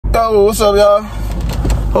Yo, what's up, y'all?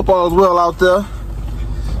 Hope all is well out there.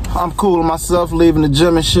 I'm cooling myself, leaving the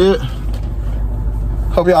gym and shit.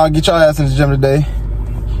 Hope y'all get your ass in the gym today.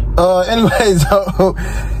 Anyways,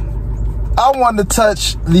 I wanted to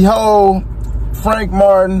touch the whole Frank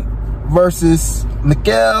Martin versus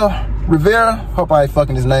Michel Rivera. Hope I ain't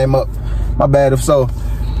fucking his name up. My bad if so.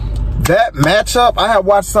 That matchup, I have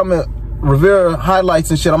watched some of Rivera highlights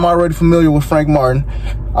and shit. I'm already familiar with Frank Martin.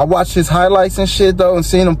 I watched his highlights and shit though, and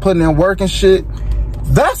seen him putting in work and shit.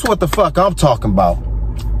 That's what the fuck I'm talking about.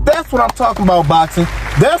 That's what I'm talking about, boxing.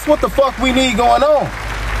 That's what the fuck we need going on.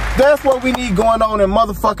 That's what we need going on in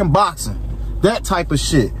motherfucking boxing. That type of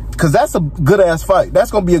shit. Cause that's a good ass fight.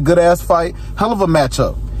 That's gonna be a good ass fight. Hell of a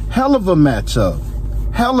matchup. Hell of a matchup.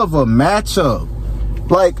 Hell of a matchup.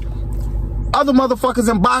 Like, other motherfuckers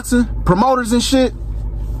in boxing, promoters and shit,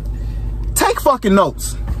 take fucking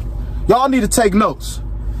notes. Y'all need to take notes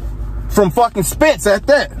from fucking Spence at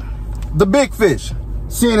that. The big fish.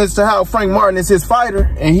 Seeing as to how Frank Martin is his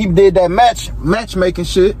fighter and he did that matchmaking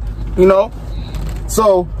shit, you know.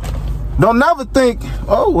 So don't never think,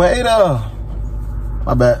 oh wait,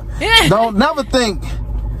 my bad. Don't never think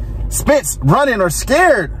Spence running or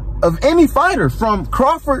scared of any fighter from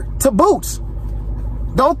Crawford to Boots.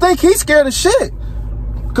 Don't think he's scared of shit.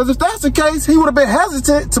 Because if that's the case, he would have been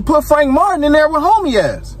hesitant to put Frank Martin in there with homie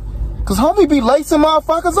ass. Because homie be lacing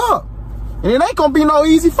motherfuckers up. And it ain't going to be no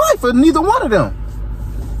easy fight for neither one of them.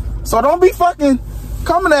 So don't be fucking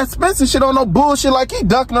coming at Spence and shit on no bullshit like he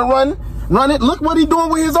ducking and running. Look what he doing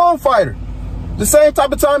with his own fighter. The same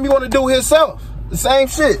type of time he want to do with himself. The same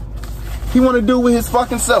shit he want to do with his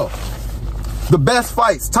fucking self. The best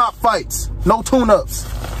fights, top fights, no tune-ups.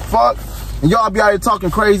 Fuck. And y'all be out here talking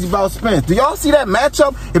crazy about Spence. Do y'all see that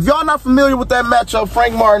matchup? If y'all not familiar with that matchup,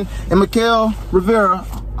 Frank Martin and Michel Rivera,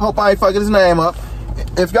 hope I ain't fucking his name up.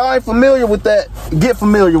 If y'all ain't familiar with that, get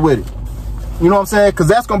familiar with it. You know what I'm saying? Because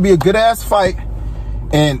that's going to be a good-ass fight.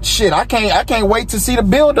 And shit, I can't wait to see the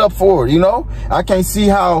build-up for it, you know? I can't see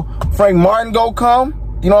how Frank Martin go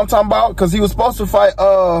come. You know what I'm talking about? Because he was supposed to fight,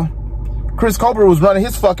 Chris Cobra was running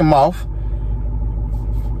his fucking mouth.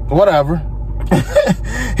 Whatever.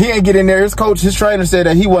 He ain't get in there. His coach, his trainer said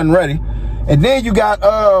that he wasn't ready. And then you got,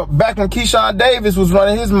 back when Keyshawn Davis was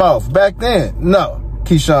running his mouth. Back then, no.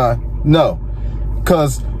 Keyshawn, no.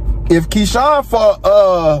 Because if Keyshawn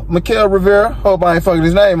fought Michel Rivera, hope I ain't fucking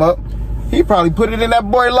his name up, he probably put it in that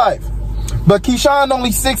boy life. But Keyshawn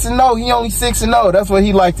only 6-0. He only 6-0. That's what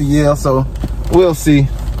he like to yell. So we'll see.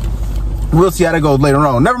 We'll see how that goes later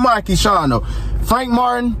on. Never mind Keyshawn though. Frank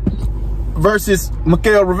Martin versus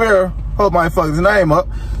Michel Rivera, hope I ain't fucking his name up.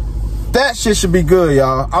 That shit should be good,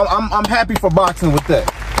 y'all. I'm happy for boxing with that.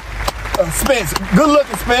 Spence, good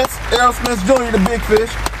looking Spence. Errol Spence Jr., the big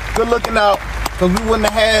fish. Good looking out. Because we wouldn't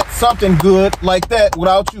have had something good like that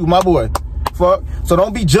without you, my boy. Fuck. So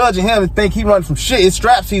don't be judging him and think he running some shit. It's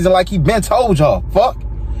strap season like he been told y'all. Fuck.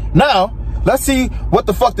 Now, let's see what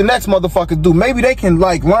the fuck the next motherfuckers do. Maybe they can,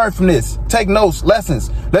 like, learn from this. Take notes, lessons.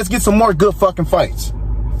 Let's get some more good fucking fights.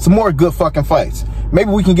 Some more good fucking fights. Maybe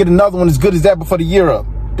we can get another one as good as that before the year up.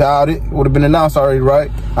 Doubt it. Would have been announced already, right?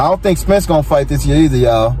 I don't think Spence gonna fight this year either,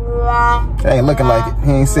 y'all. It ain't looking like it.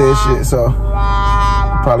 He ain't said shit, so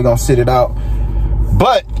probably gonna sit it out.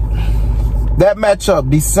 But that matchup,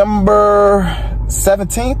 December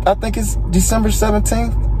 17th, I think it's December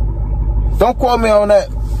 17th. Don't quote me on that.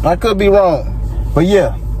 I could be wrong. But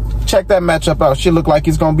yeah, check that matchup out. Shit look like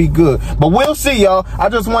it's gonna be good. But we'll see, y'all. I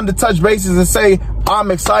just wanted to touch bases and say I'm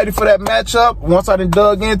excited for that matchup. Once I done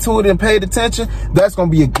dug into it and paid attention, that's gonna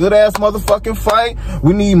be a good-ass motherfucking fight.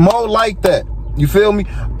 We need more like that. You feel me?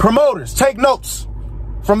 Promoters, take notes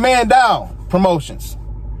from Man Down Promotions.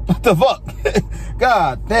 What the fuck?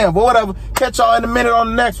 God damn, but whatever. Catch y'all in a minute on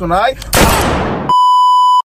the next one, all right?